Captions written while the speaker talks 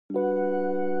Hey,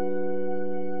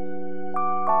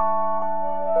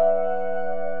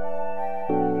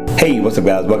 what's up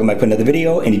guys? Welcome back to another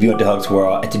video, and if you're into Huck's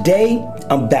World, and today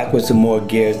I'm back with some more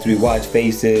Gears 3 watch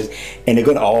faces, and they're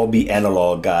gonna all be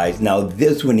analog, guys. Now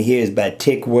this one here is by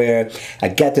Tickware. I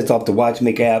got this off the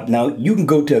Watchmaker app. Now you can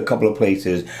go to a couple of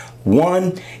places.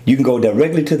 One, you can go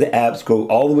directly to the app, scroll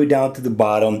all the way down to the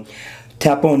bottom,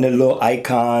 tap on the little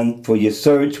icon for your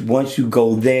search. Once you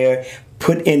go there,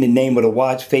 put in the name of the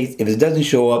watch face. If it doesn't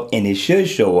show up, and it should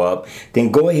show up,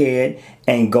 then go ahead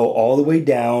and go all the way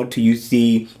down till you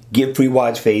see get free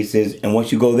watch faces. And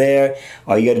once you go there,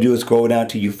 all you got to do is scroll down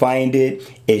till you find it.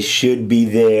 It should be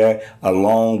there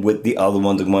along with the other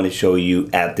ones I'm going to show you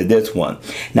after this one.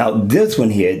 Now this one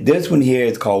here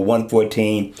is called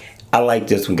 114. I like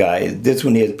this one, guys. This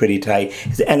one here is pretty tight.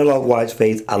 It's an analog watch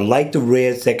face. I like the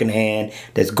red second hand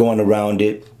that's going around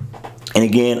it. And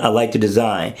again, I like the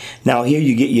design. Now here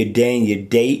you get your day and your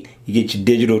date. You get your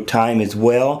digital time as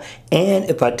well. And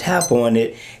if I tap on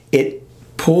it, it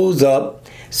pulls up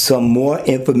some more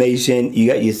information.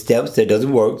 You got your steps. That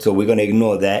doesn't work, so we're going to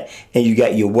ignore that. And you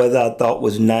got your weather. I thought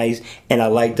was nice. And I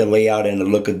like the layout and the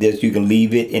look of this. You can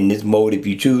leave it in this mode if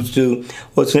you choose to,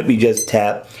 or simply just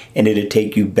tap and it'll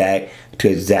take you back to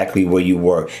exactly where you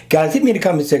were. Guys, hit me in the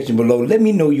comment section below. Let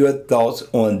me know your thoughts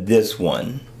on this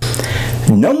one.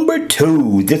 Number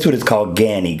 2, this one is called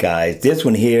Ganny, guys. This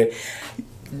one here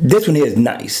is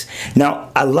nice.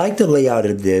 Now, I like the layout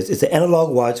of this. It's an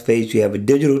analog watch face. You have a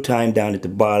digital time down at the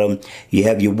bottom. You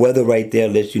have your weather right there,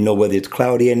 lets you know whether it's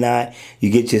cloudy or not. You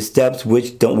get your steps,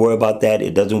 which don't worry about that.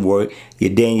 It doesn't work.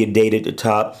 Your day and your date at the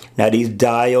top. Now, these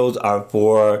dials are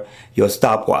for your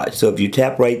stopwatch. So if you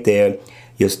tap right there,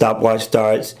 your stopwatch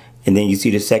starts. And then you see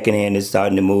the second hand is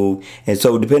starting to move. And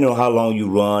so depending on how long you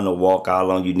run or walk, how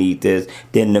long you need this,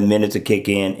 then the minutes will kick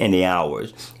in and the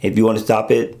hours. If you want to stop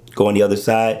it, go on the other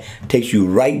side. Takes you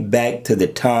right back to the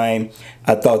time.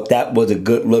 I thought that was a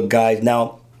good look, guys.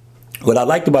 Now, what I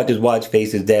liked about this watch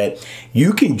face is that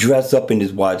you can dress up in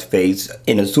this watch face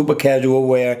in a super casual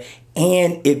wear.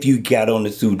 And if you got on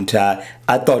a suit and tie,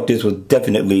 I thought this was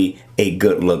definitely a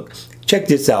good look. Check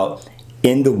this out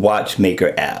in the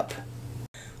Watchmaker app.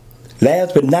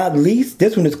 Last but not least,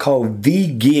 this one is called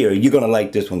V-Gear. You're going to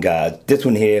like this one, guys. This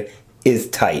one here is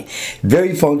tight.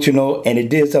 Very functional, and it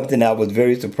did something I was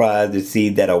very surprised to see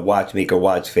that a Watchmaker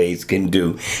watch face can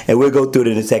do. And we'll go through it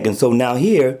in a second. So now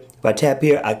here, if I tap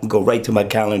here, I can go right to my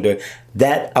calendar.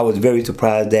 That I was very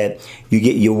surprised that you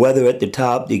get your weather at the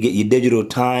top, you get your digital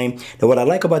time. Now what I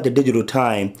like about the digital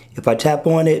time, if I tap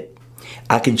on it,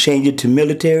 I can change it to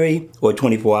military or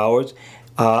 24 hours.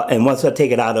 And once I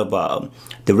take it out of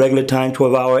the regular time,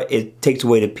 12 hour, it takes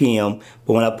away the PM.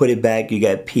 But when I put it back, you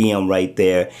got PM right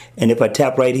there. And if I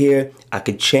tap right here, I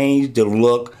could change the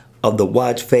look of the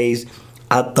watch face.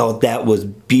 I thought that was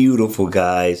beautiful,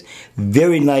 guys.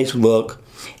 Very nice look.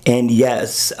 And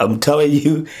yes, I'm telling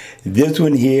you, this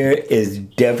one here is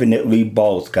definitely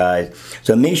boss, guys.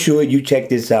 So make sure you check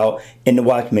this out in the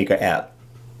Watchmaker app.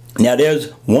 Now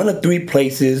there's 1 of 3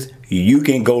 places you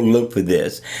can go look for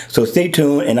this. So stay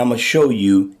tuned and I'm going to show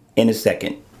you in a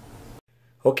second.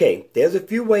 Okay, there's a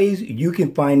few ways you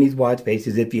can find these watch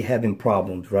faces if you're having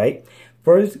problems, right?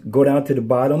 First, go down to the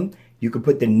bottom. You can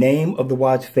put the name of the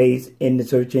watch face in the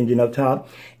search engine up top.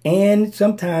 And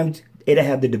sometimes it'll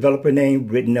have the developer name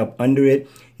written up under it.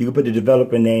 You can put the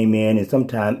developer name in and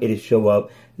sometimes it'll show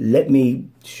up. Let me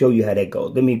show you how that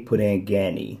goes. Let me put in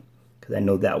Ganny because I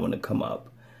know that one will come up.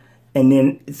 And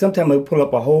then sometimes I'll pull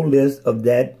up a whole list of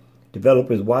that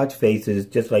developer's watch faces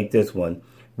just like this one,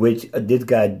 which this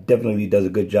guy definitely does a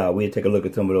good job. We'll take a look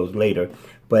at some of those later,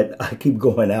 but I keep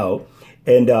going out.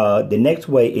 And the next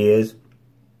way is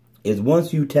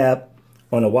once you tap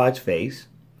on a watch face,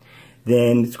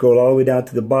 then scroll all the way down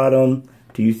to the bottom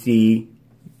till you see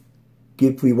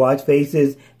get free watch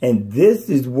faces. And this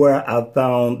is where I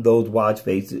found those watch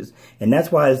faces. And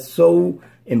that's why it's so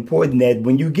important that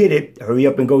when you get it, hurry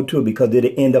up and go to it because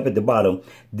it'll end up at the bottom.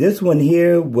 This one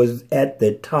here was at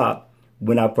the top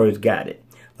when I first got it.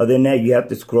 Other than that, you have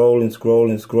to scroll and scroll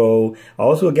and scroll. I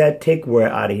also got Tickware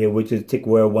out of here, which is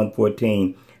Tickware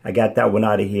 114. I got that one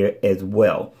out of here as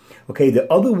well. Okay,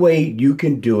 the other way you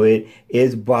can do it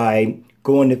is by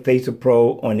going to Facer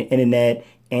Pro on the internet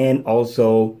and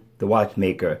also the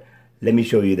Watchmaker. Let me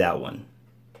show you that one.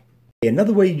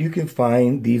 Another way you can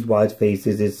find these watch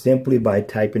faces is simply by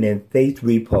typing in face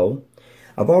repo.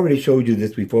 I've already showed you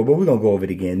this before, but we're going to go over it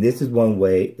again. This is one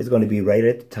way. It's going to be right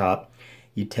at the top.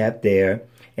 You tap there,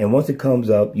 And once it comes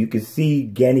up, you can see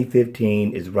Ganny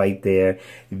 15 is right there.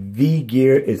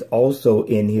 V-Gear is also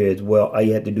in here as well. All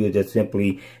you have to do is just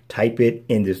simply type it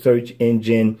in the search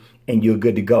engine and you're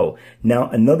good to go. Now,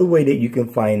 another way that you can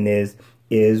find this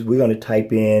is we're going to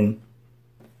type in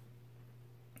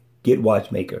Get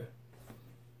Watchmaker.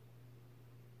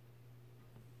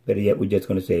 Better yet, we're just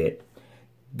going to say it.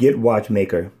 Get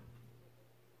Watchmaker.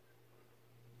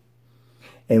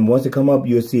 And once it come up,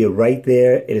 you'll see it right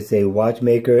there. It'll say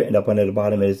Watchmaker, and up under the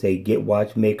bottom, it'll say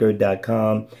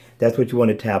getwatchmaker.com. That's what you want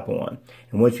to tap on.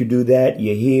 And once you do that,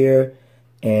 you're here,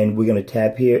 and we're going to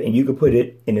tap here, and you can put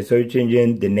it in the search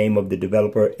engine, the name of the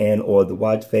developer and or the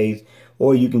watch face,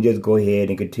 or you can just go ahead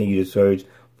and continue to search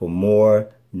for more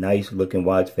nice looking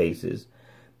watch faces.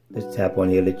 Let's tap on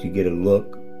here, let you get a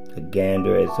look, a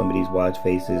gander at some of these watch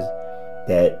faces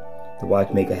that the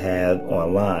Watchmaker have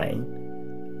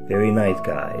online. Very nice,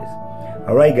 guys.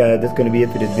 Alright guys, that's going to be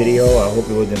it for this video. I hope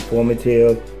it was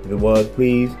informative. If it was,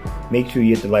 please make sure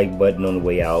you hit the like button on the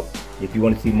way out. If you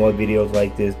want to see more videos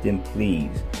like this, then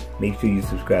please make sure you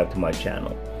subscribe to my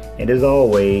channel. And as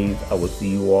always, I will see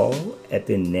you all at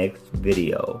the next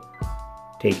video.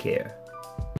 Take care.